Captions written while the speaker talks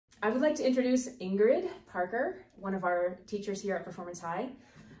I would like to introduce Ingrid Parker, one of our teachers here at Performance High.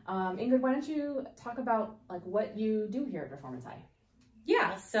 Ingrid, why don't you talk about what you do here at Performance High?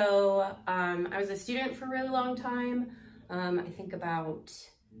 Yeah, so I was a student for a really long time. I think about,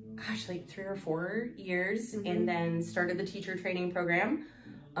 gosh, like 3 or 4 years, and then started the teacher training program.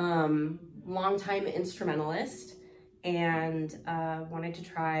 Longtime instrumentalist, and wanted to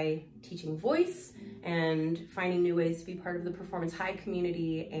try teaching voice and finding new ways to be part of the Performance High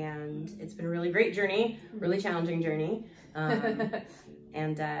community. And it's been a really great journey, really challenging journey.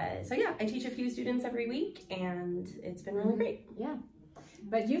 So yeah, I teach a few students every week, and it's been really great. Yeah.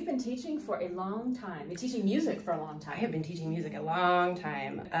 But you've been teaching for a long time. You're teaching music for a long time. I have been teaching music a long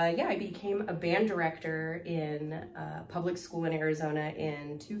time. Yeah, I became a band director in public school in Arizona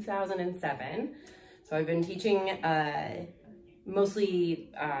in 2007. So I've been teaching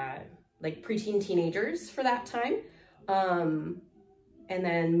mostly like preteen teenagers for that time. And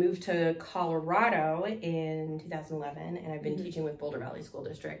then moved to Colorado in 2011, and I've been teaching with Boulder Valley School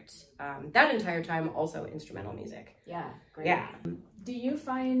District that entire time, also instrumental music. Yeah, great. Yeah. Do you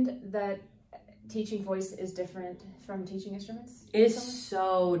find that teaching voice is different from teaching instruments? It is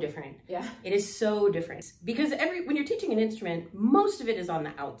so different. Yeah. It is so different. Because when you're teaching an instrument, most of it is on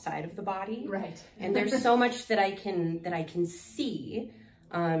the outside of the body. Right. And there's so much that I can see,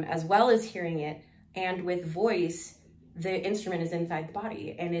 as well as hearing it. And with voice, the instrument is inside the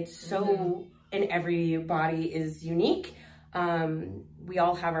body, and it's so, and every body is unique. We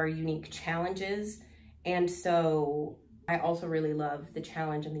all have our unique challenges. And so I also really love the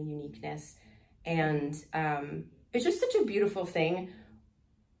challenge and the uniqueness. And it's just such a beautiful thing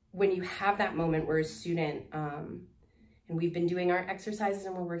when you have that moment where a student, and we've been doing our exercises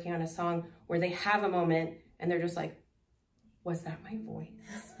and we're working on a song where they have a moment and they're just like, was that my voice?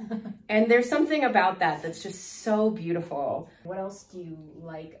 And there's something about that that's just so beautiful. What else do you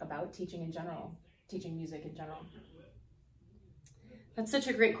like about teaching in general, teaching music in general? That's such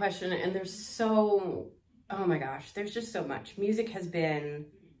a great question. And there's so, oh my gosh, there's just so much. Music in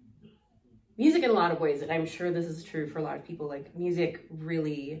a lot of ways, and I'm sure this is true for a lot of people, like music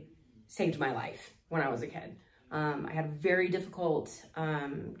really saved my life when I was a kid. I had a very difficult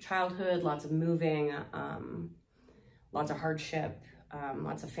childhood, lots of moving, lots of hardship,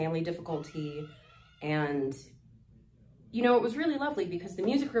 lots of family difficulty. And, you know, it was really lovely because the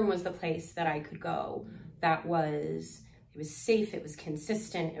music room was the place that I could go it was safe, it was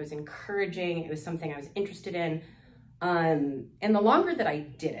consistent, it was encouraging, it was something I was interested in. And the longer that I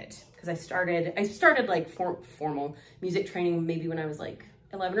did it, because I started like formal music training maybe when I was like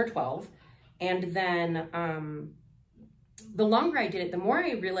 11 or 12. And then the longer I did it, the more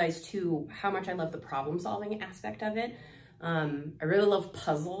I realized too how much I love the problem solving aspect of it. I really love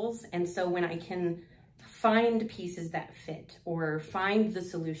puzzles. And so when I can find pieces that fit or find the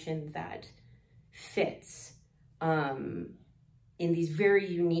solution that fits in these very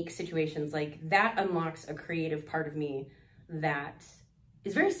unique situations, like that unlocks a creative part of me that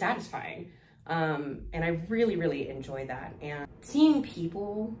is very satisfying. And I really, really enjoy that. And seeing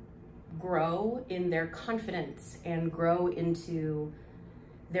people grow in their confidence and grow into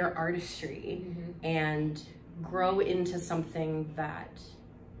their artistry and grow into something that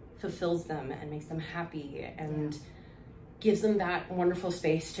fulfills them and makes them happy and gives them that wonderful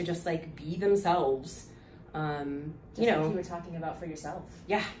space to just like be themselves. Just like you were talking about for yourself.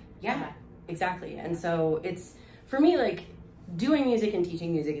 Yeah, exactly. And so it's, for me, like doing music and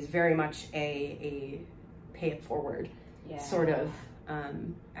teaching music is very much a pay it forward sort of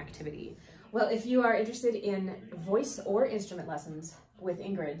activity. Well, if you are interested in voice or instrument lessons with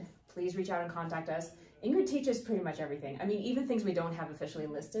Ingrid, please reach out and contact us. Ingrid teaches pretty much everything. I mean, even things we don't have officially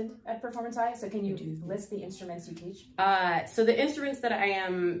listed at Performance High. So can you list the instruments you teach? So the instruments that I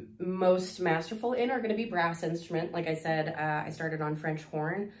am most masterful in are going to be brass instrument. Like I said, I started on French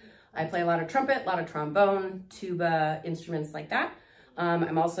horn. I play a lot of trumpet, a lot of trombone, tuba, instruments like that.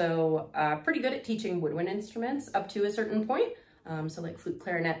 I'm also pretty good at teaching woodwind instruments up to a certain point. So like flute,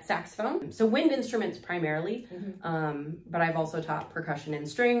 clarinet, saxophone. So wind instruments primarily, but I've also taught percussion and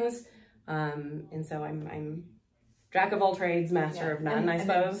strings. And so I'm jack of all trades, master of none, I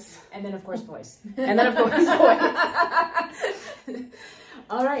suppose. And then of course voice. And then of course voice.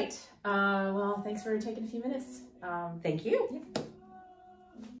 All right. Well, thanks for taking a few minutes. Thank you. Yeah.